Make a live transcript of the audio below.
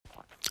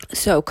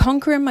So,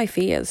 conquering my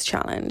fears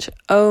challenge.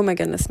 Oh my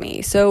goodness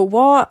me. So,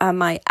 what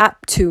am I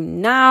up to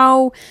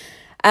now?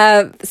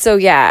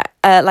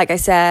 Like I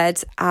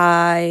said,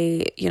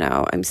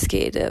 I'm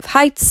scared of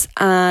heights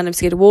and I'm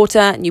scared of water,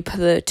 and you put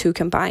the two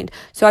combined.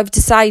 So I've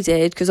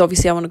decided, because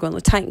obviously I want to go on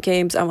the Titan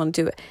Games, I want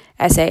to do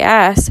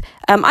SAS.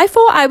 I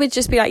thought I would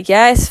just be like,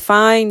 yes,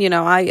 fine,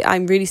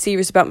 I'm really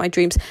serious about my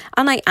dreams,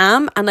 and I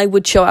am, and I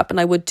would show up and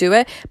I would do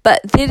it,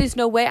 but there is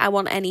no way I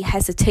want any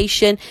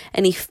hesitation,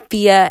 any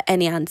fear,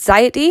 any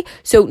anxiety.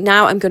 So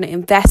now I'm going to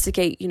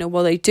investigate,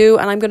 what I do,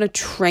 and I'm going to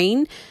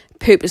train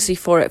purposely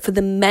for it, for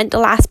the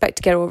mental aspect,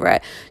 to get over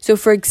it. So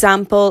for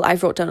example, I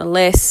wrote down a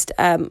list.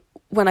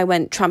 When I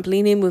went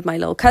trampolining with my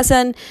little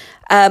cousin,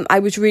 I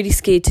was really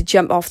scared to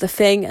jump off the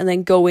thing and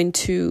then go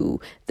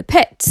into the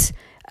pit.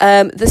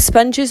 The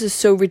sponges are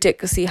so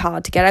ridiculously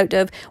hard to get out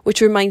of,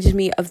 which reminded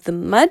me of the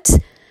mud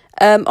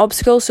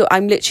obstacle. So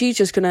I'm literally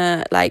just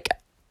gonna, I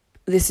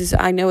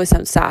know it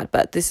sounds sad,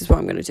 but this is what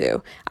I'm gonna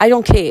do. I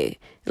don't care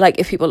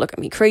if people look at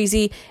me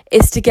crazy.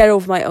 It's to get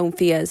over my own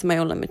fears, my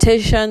own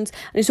limitations,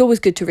 and it's always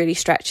good to really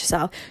stretch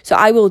yourself. So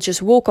I will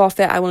just walk off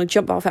it. I want to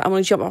jump off it. I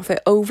want to jump off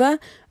it over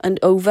and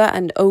over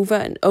and over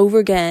and over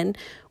again,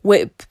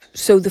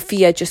 so the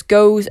fear just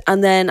goes.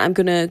 And then I'm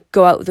gonna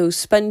go out with those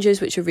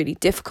sponges, which are really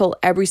difficult,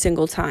 every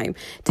single time,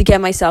 to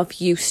get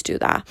myself used to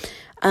that,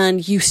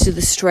 and used to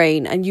the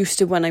strain, and used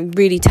to, when I'm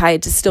really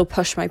tired, to still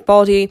push my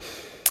body.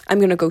 I'm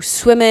going to go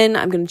swimming.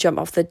 I'm going to jump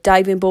off the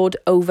diving board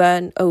over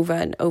and over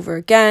and over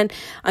again.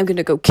 I'm going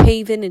to go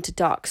caving into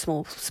dark,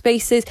 small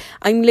spaces.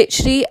 I'm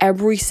literally,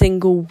 every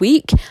single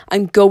week,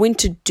 I'm going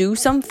to do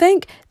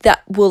something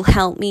that will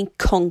help me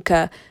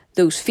conquer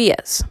those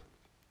fears.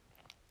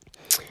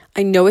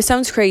 I know it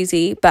sounds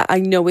crazy, but I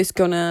know it's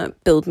going to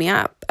build me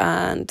up,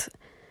 and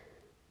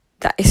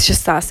that is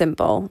just that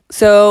simple.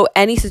 So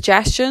any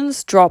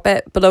suggestions, drop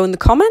it below in the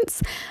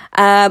comments,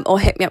 or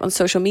hit me up on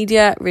social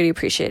media. Really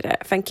appreciate it.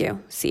 Thank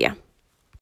you. See ya.